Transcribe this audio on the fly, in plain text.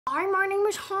Hi, my name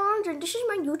is Hans, and this is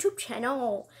my YouTube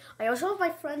channel. I also have my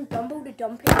friend Dumbo the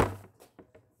Dumpy.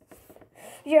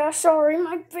 Yeah, sorry,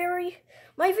 my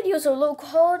videos are low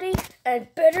quality and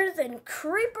better than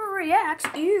Creeper Reacts.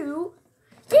 Ew.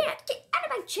 Yeah, get out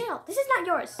of my channel. This is not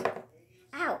yours.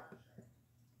 Ow.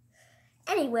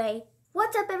 Anyway,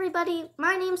 what's up, everybody?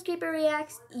 My name's Creeper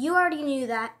Reacts. You already knew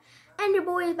that. And your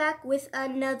boy is back with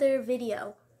another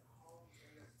video.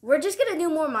 We're just gonna do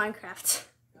more Minecraft.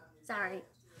 Sorry.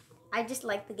 I just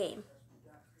like the game.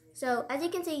 So, as you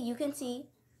can see,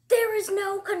 there is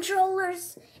no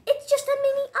controllers. It's just a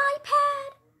mini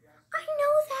iPad. I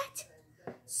know that.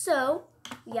 So,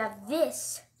 we have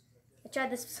this. I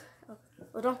tried this.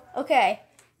 Okay.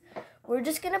 We're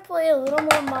just going to play a little more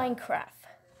Minecraft.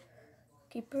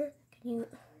 Keeper, you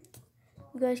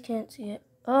guys can't see it.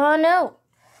 Oh, no.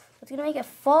 It's going to make it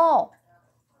fall.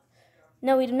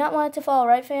 No, we do not want it to fall,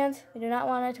 right, fans? We do not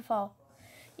want it to fall.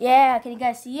 Yeah, can you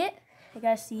guys see it? You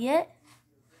guys see it?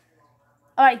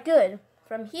 All right, good.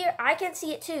 From here, I can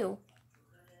see it too.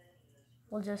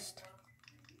 We'll just.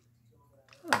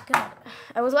 Oh my god!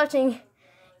 I was watching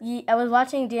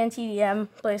DanTDM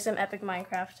play some epic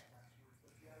Minecraft.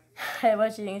 I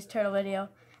was watching his turtle video.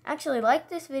 Actually, like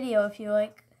this video if you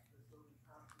like.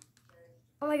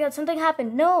 Oh my god! Something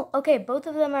happened. No. Okay, both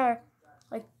of them are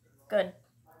like good.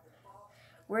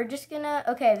 We're just gonna.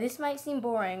 Okay, this might seem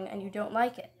boring, and you don't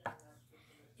like it.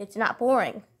 It's not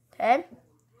boring. Okay.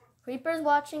 Creeper's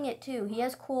watching it too. He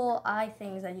has cool eye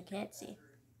things that you can't see.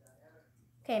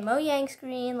 Okay, Mojang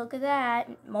screen. Look at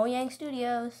that. Mojang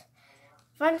Studios.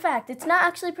 Fun fact, it's not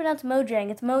actually pronounced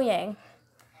Mojang. It's Mojang.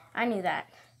 I knew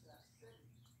that.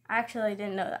 I actually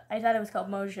didn't know that. I thought it was called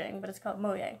Mojang, but it's called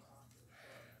Mojang.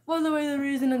 By the way, the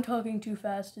reason I'm talking too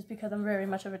fast is because I'm very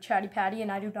much of a chatty patty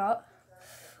and I do not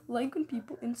like when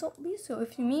people insult me. So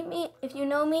if you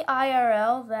know me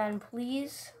IRL, then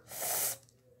please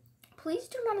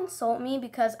do not insult me,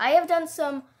 because I have done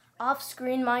some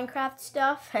off-screen Minecraft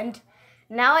stuff, and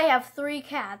now I have 3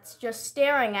 cats just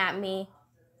staring at me.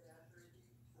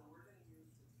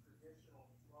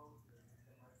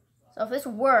 So if this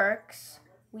works,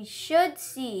 we should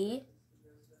see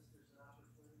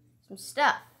some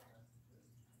stuff.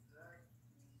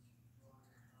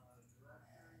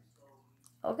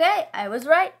 Okay, I was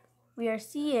right. We are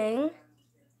seeing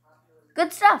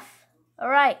good stuff. All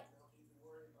right.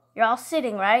 You're all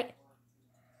sitting, right?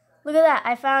 Look at that.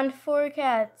 I found 4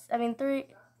 cats. I mean 3.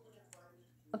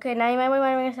 Okay, now you might be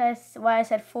wondering why I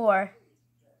said 4.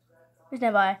 Who's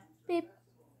nearby? Beep.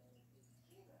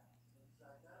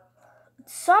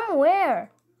 Somewhere.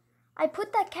 I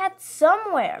put that cat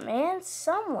somewhere, man.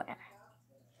 Somewhere.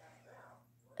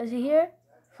 Is he here?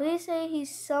 Please say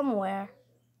he's somewhere.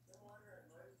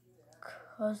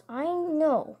 Because I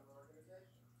know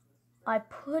I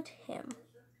put him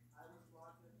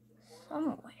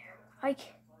somewhere. I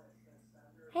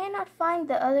cannot find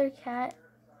the other cat.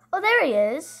 Oh, there he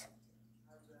is.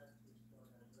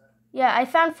 Yeah, I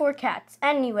found 4 cats.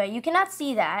 Anyway, you cannot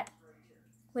see that.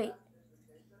 Wait.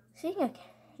 See?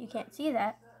 You can't see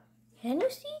that. Can you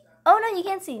see? Oh, no, you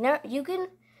can't see. No, you can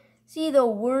see the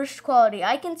worst quality.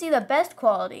 I can see the best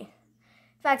quality.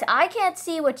 In fact, I can't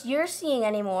see what you're seeing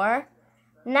anymore.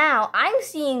 Now, I'm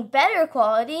seeing better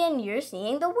quality and you're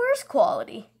seeing the worst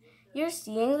quality. You're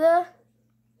seeing the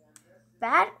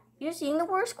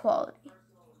worst quality.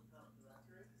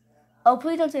 Oh,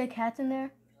 please don't say a cat's in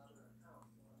there.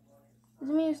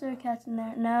 Doesn't mean there are cats in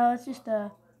there. No, it's just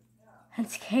a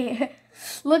skate.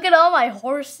 Look at all my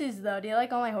horses, though. Do you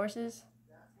like all my horses?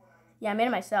 Yeah, I made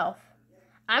it myself.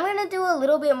 I'm going to do a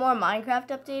little bit more Minecraft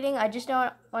updating. I just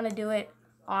don't want to do it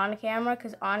on camera,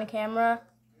 because on camera,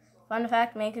 fun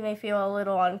fact, makes me feel a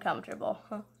little uncomfortable.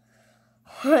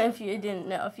 If you didn't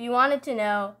know. If you wanted to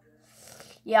know,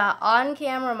 yeah, on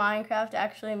camera Minecraft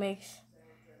actually makes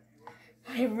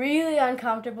me really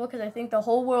uncomfortable, because I think the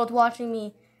whole world's watching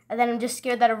me, and then I'm just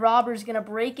scared that a robber's going to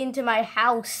break into my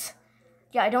house.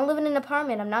 Yeah, I don't live in an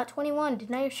apartment. I'm not 21.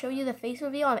 Didn't I show you the face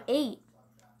reveal? I'm 8.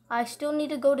 I still need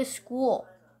to go to school.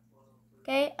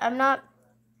 Okay? I'm not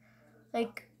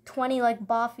like 20 like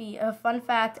Buffy. A fun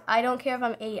fact, I don't care if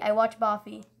I'm 8. I watch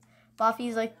Buffy.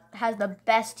 Buffy's like has the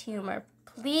best humor.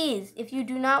 Please, if you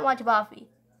do not watch Buffy,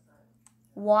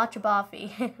 watch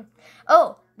Buffy.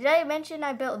 Oh, did I mention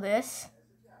I built this?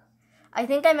 I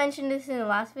think I mentioned this in the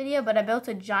last video, but I built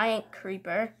a giant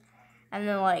creeper and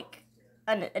then like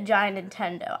a giant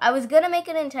Nintendo. I was gonna make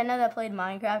a Nintendo that played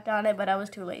Minecraft on it, but I was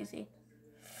too lazy,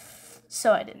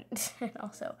 so I didn't. And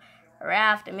also a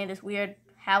raft. I made this weird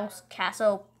house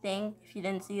castle thing, if you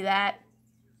didn't see that.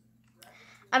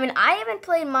 I mean, I haven't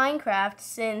played Minecraft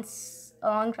since a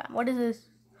long time. What is this?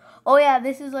 Oh yeah,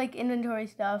 this is like inventory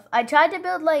stuff. I tried to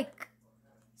build like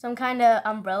some kind of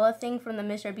umbrella thing from the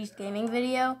Mr. Beast Gaming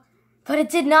video, but it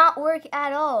did not work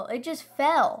at all. It just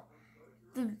fell.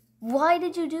 Why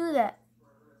did you do that?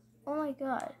 Oh my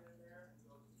god.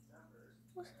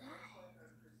 What's that?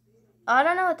 I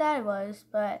don't know what that was,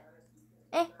 but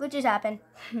glitches happen.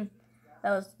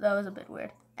 that was a bit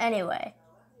weird. Anyway.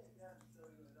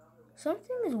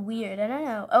 Something is weird. I don't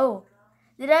know. Oh,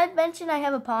 did I mention I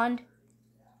have a pond?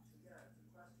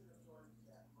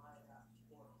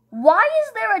 Why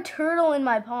is there a turtle in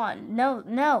my pond? No.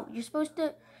 You're not supposed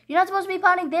to be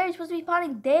ponding there. You're supposed to be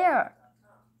ponding there.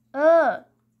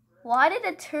 Why did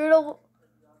a turtle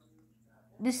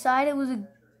decide it was a...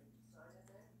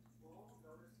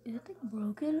 Is it like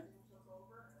broken?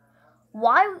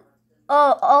 Why?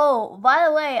 Oh, by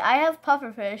the way, I have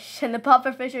pufferfish, and the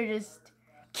pufferfish are just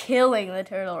killing the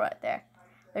turtle right there.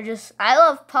 I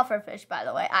love pufferfish, by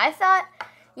the way. I thought,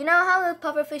 you know how the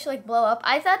pufferfish like blow up?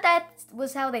 I thought that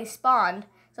was how they spawned,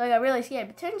 so I got really scared.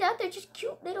 But turns out they're just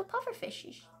cute little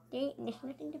pufferfishes. There's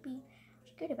nothing to be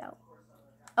scared about.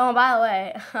 Oh, by the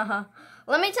way,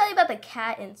 let me tell you about the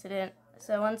cat incident.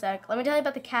 So one sec. Let me tell you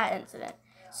about the cat incident.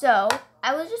 So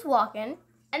I was just walking,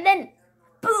 and then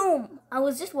boom! I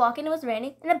was just walking. It was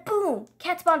raining, and then boom!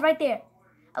 Cat spawned right there.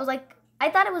 I was like, I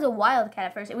thought it was a wild cat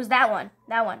at first. It was that one.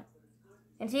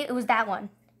 And see, it was that one.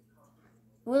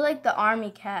 It was like the army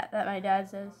cat that my dad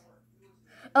says.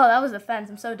 Oh, that was the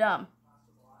fence. I'm so dumb.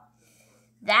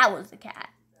 That was the cat.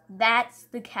 That's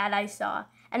the cat I saw.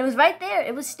 And it was right there.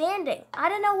 It was standing. I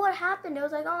don't know what happened. I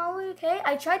was like, oh, okay.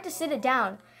 I tried to sit it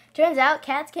down. Turns out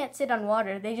cats can't sit on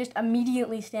water. They just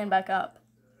immediately stand back up.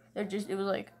 It was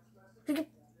like,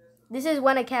 this is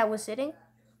when a cat was sitting.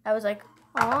 I was like,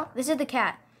 aw, this is the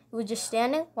cat. It was just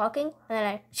standing, walking, and then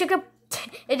I shook up.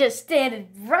 It just standed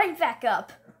right back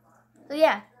up. So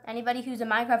yeah, anybody who's a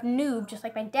Minecraft noob, just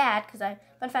like my dad,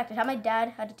 fun fact, I taught my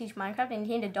dad how to teach Minecraft, and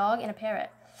he named a dog and a parrot.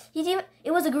 It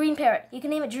was a green parrot. You can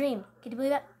name it Dream. Can you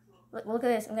believe that? Look at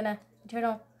this. I'm gonna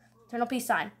eternal peace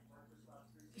sign.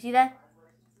 You see that?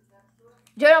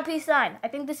 Eternal peace sign. I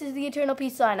think this is the eternal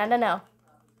peace sign. I don't know.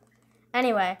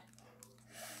 Anyway,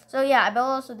 so yeah, I built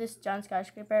also this giant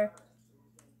skyscraper.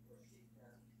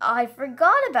 I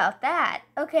forgot about that.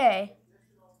 Okay.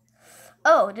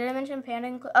 Oh, did I mention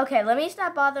panda? Okay, let me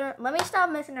stop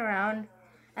messing around.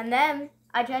 And then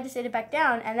I tried to sit it back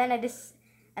down, and then I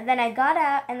got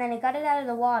out, and then I got it out of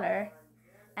the water,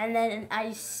 and then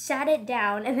I sat it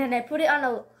down, and then I put it on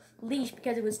a leash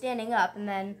because it was standing up, and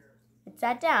then it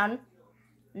sat down,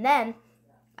 and then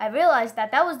I realized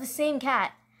that was the same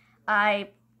cat I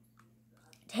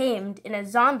tamed in a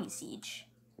zombie siege.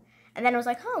 And then I was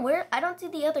like, I don't see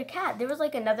the other cat. There was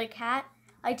like another cat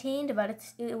I tamed, but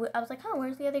I was like,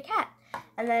 where's the other cat?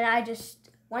 And then I just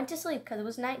went to sleep because it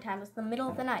was nighttime. It was the middle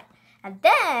of the night. And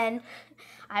then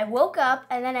I woke up,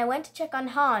 and then I went to check on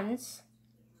Hans.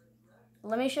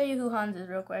 Let me show you who Hans is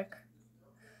real quick.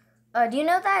 Do you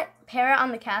know that parrot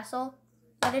on the castle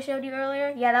that I showed you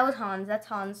earlier? Yeah, that was Hans. That's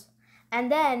Hans. And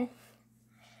then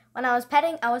when I was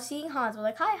seeing Hans. I was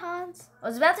like, hi, Hans. I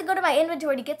was about to go to my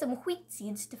inventory to get some wheat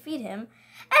seeds to feed him.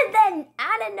 And then,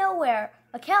 out of nowhere,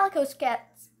 a calico cat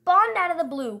spawned out of the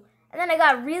blue. And then I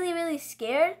got really, really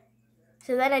scared.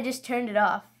 So then I just turned it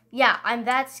off. Yeah, I'm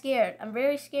that scared. I'm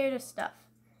very scared of stuff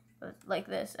like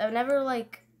this. I've never,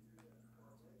 like...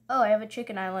 Oh, I have a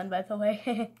chicken island, by the way.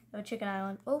 I have a chicken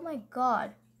island. Oh, my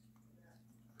God.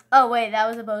 Oh, wait, that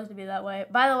was supposed to be that way.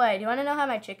 By the way, do you want to know how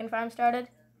my chicken farm started?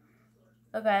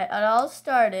 Okay, it all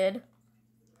started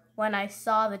when I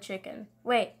saw the chicken.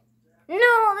 Wait.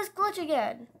 No, this glitch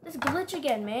again. This glitch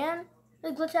again, man.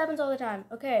 This glitch happens all the time.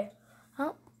 Okay.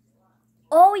 Huh?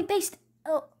 Oh, we based...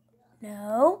 Oh.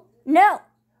 No. No.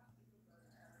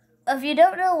 If you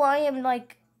don't know why I'm,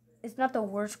 like... It's not the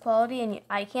worst quality and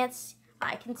I can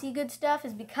see good stuff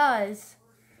is because...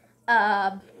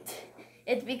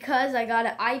 It's because I got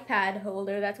an iPad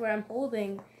holder. That's where I'm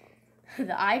holding the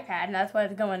iPad, and that's why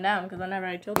it's going down, because whenever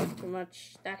I tilt it too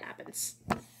much, that happens.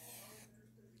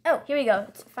 Oh, here we go.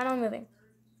 It's finally moving.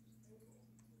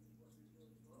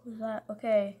 Who's that?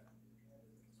 Okay.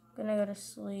 I'm gonna go to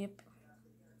sleep.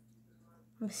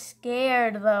 I'm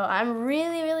scared, though. I'm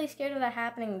really, really scared of that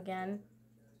happening again.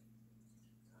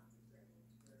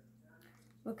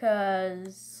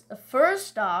 Because,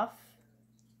 first off...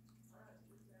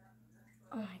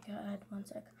 Oh my God, one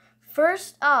sec.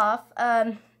 First off,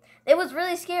 it was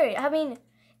really scary. I mean,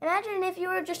 imagine if you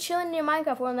were just chilling in your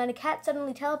Minecraft world and then a cat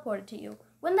suddenly teleported to you.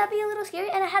 Wouldn't that be a little scary?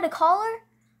 And it had a collar?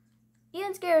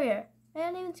 Even scarier.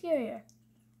 And even scarier.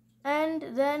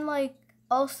 And then, like,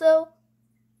 also,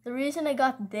 the reason I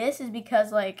got this is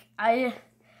because, like, I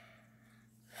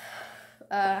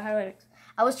I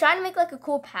was trying to make like a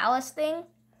cool palace thing,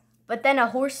 but then a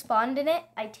horse spawned in it.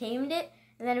 I tamed it,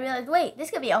 and then I realized, wait, this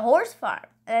could be a horse farm,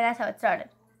 and then that's how it started.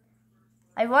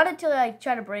 I wanted to like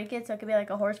try to break it so it could be like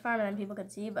a horse farm, and then people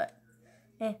could see, but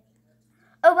eh.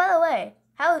 Oh, by the way,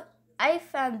 how I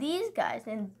found these guys,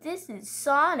 and this is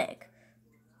Sonic.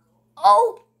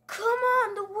 Oh, come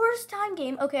on, the worst time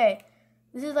game. Okay,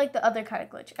 this is like the other kind of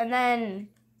glitch, and then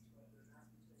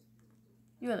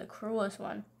you are the cruelest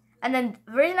one. And then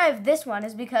the reason I have this one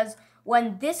is because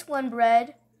when this one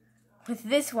bred with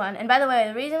this one, and by the way,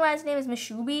 the reason why its name is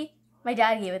Mishubi, my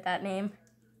dad gave it that name.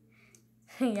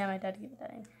 Yeah, my dad gave it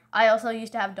that name. I also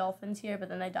used to have dolphins here, but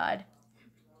then they died.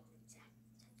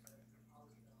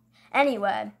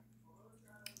 Anyway,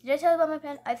 did I tell you about my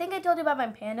panda? I think I told you about my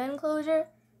panda enclosure.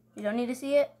 You don't need to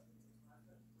see it.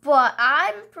 But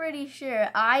I'm pretty sure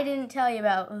I didn't tell you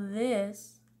about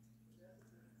this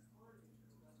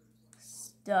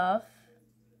stuff.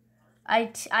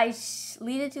 I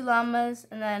leaded 2 llamas,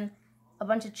 and then a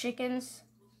bunch of chickens,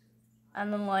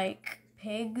 and then like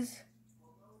pigs.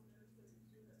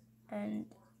 And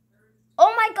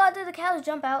oh my god, did the cows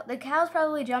jump out? The cows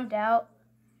probably jumped out.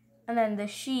 And then the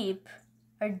sheep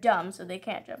are dumb, so they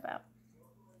can't jump out.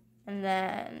 And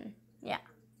then, yeah.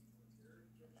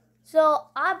 So,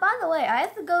 by the way, I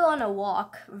have to go on a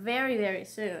walk very, very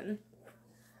soon.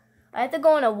 I have to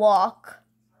go on a walk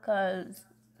because,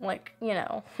 like, you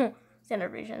know,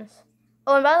 standard reasons.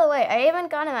 Oh, and by the way, I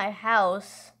haven't gone to my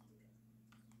house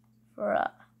for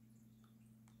a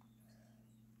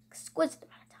exquisite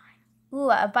amount of time.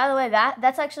 Ooh, by the way,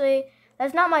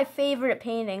 that's not my favorite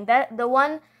painting.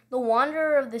 The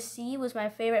Wanderer of the Sea was my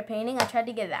favorite painting. I tried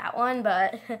to get that one,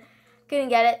 but couldn't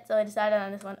get it, so I decided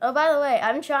on this one. Oh, by the way,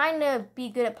 I'm trying to be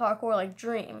good at parkour like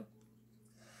Dream.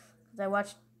 Because I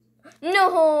watched...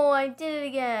 No, I did it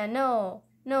again. No.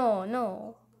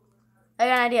 I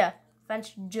got an idea.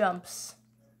 Fence jumps.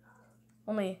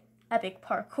 Only epic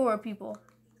parkour people.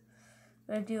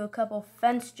 I'm going to do a couple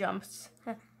fence jumps.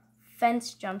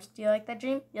 Fence jumps. Do you like that,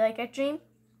 Dream? You like it, Dream?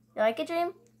 You like it,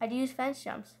 Dream? I'd use fence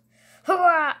jumps.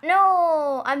 Hurrah!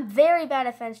 No! I'm very bad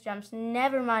at fence jumps.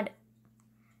 Never mind.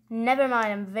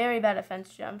 I'm very bad at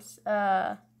fence jumps.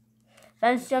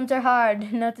 Fence jumps are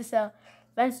hard. Note to self.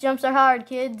 Fence jumps are hard,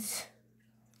 kids.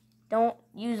 Don't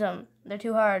use them. They're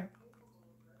too hard.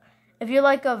 If you're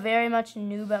like a very much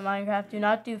noob at Minecraft, do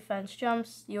not do fence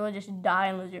jumps. You will just die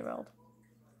and lose your world.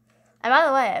 And by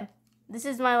the way, this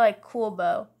is my like cool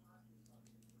bow.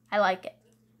 I like it.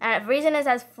 And the reason it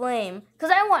has flame, because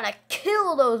I want to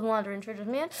kill those wandering treasures,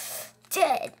 man.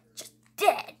 Dead. Just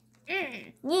dead.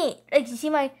 Yeah.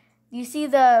 Like, you see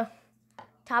the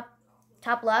top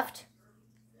left?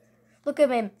 Look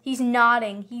at him. He's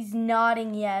nodding.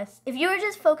 Yes. If you were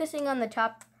just focusing on the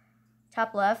top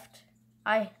left,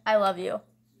 I love you.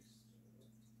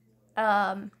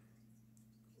 I'm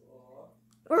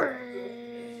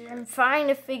trying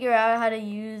to figure out how to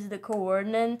use the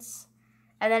coordinates.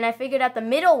 And then I figured out the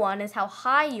middle one is how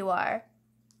high you are.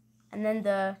 And then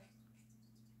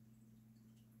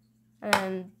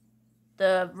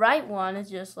the right one is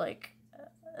just like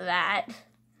that.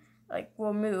 Like,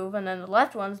 we'll move. And then the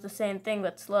left one's the same thing,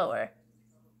 but slower.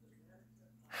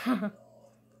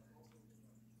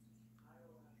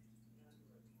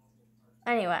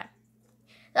 Anyway.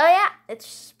 So, yeah.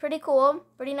 It's pretty cool.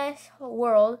 Pretty nice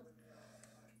world.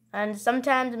 And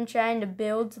sometimes I'm trying to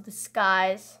build to the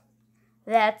skies.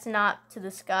 That's not to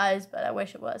the skies, but I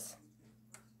wish it was.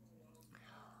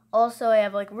 Also, I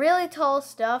have like really tall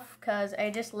stuff because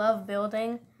I just love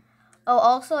building. Oh,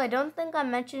 also, I don't think I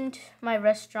mentioned my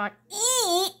restaurant.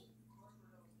 Eat!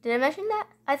 Did I mention that?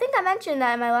 I think I mentioned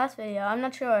that in my last video. I'm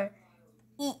not sure.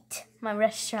 Eat, my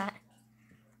restaurant.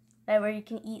 Where you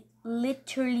can eat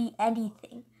literally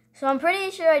anything. So I'm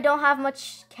pretty sure I don't have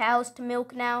much cows to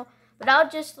milk now. But I'll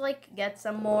just like get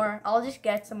some more. I'll just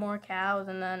get some more cows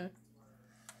and then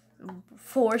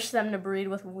force them to breed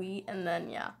with wheat, and then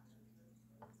yeah.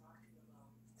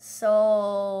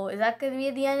 So is that gonna be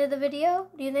the end of the video?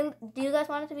 Do you guys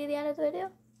want it to be the end of the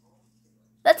video?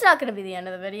 That's not gonna be the end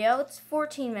of the video. It's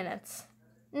 14 minutes.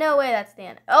 No way that's the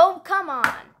end. Oh, come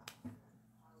on.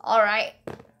 Alright.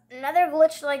 Another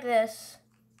glitch like this.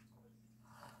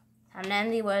 Time to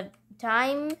end the wood.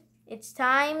 It's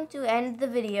time to end the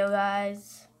video,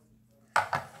 guys.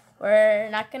 We're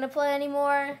not gonna play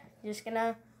anymore. Just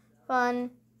gonna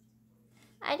fun.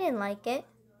 I didn't like it.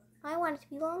 I want it to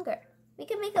be longer. We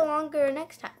can make it longer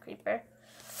next time, Creeper.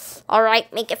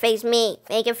 Alright, make it face me.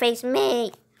 Make it face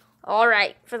me.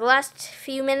 Alright, for the last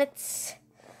few minutes,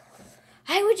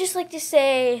 I would just like to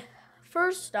say,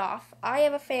 first off, I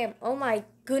have a family. Oh my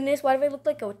goodness, why do I look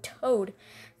like a toad?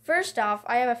 first off,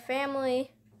 I have a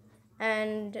family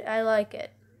and I like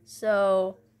it.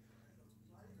 So,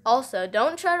 also,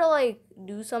 don't try to like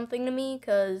do something to me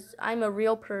because I'm a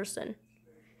real person.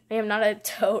 I am not a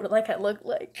toad like I look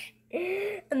like.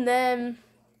 And then,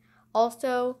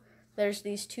 also, there's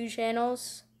these two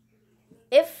channels.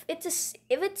 If it's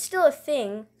still a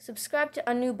thing, subscribe to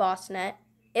Anu Bossnet.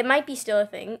 It might be still a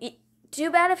thing.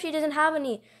 Too bad if she doesn't have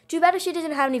any. Too bad if she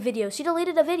doesn't have any videos. She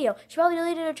deleted a video. She probably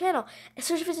deleted her channel.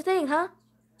 Search if it's a thing, huh?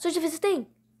 Search if it's a thing.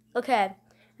 Okay.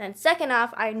 And second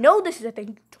off, I know this is a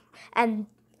thing. And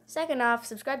second off,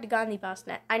 subscribe to Gandhi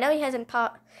Bossnet. I know he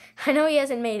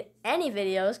hasn't made any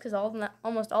videos because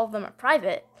almost all of them are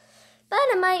private. But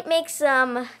I might make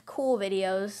some cool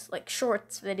videos, like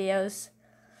shorts videos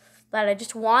that I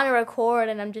just want to record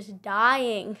and I'm just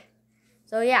dying.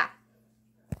 So yeah.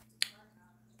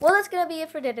 Well, that's going to be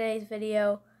it for today's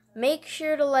video. Make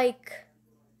sure to like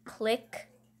click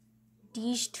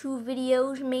these two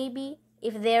videos maybe,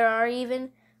 if there are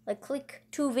even. Like click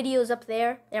two videos up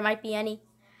there. There might be any.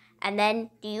 And then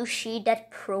do you see that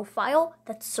profile,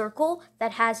 that circle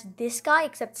that has this guy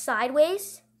except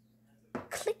sideways?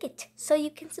 Click it so you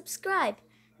can subscribe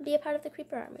and be a part of the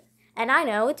Creeper Army. And I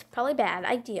know it's probably a bad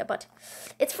idea, but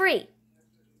it's free.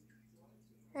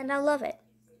 And I love it.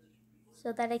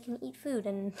 So that I can eat food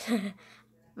and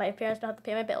my parents don't have to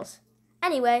pay my bills.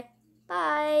 Anyway,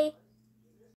 bye.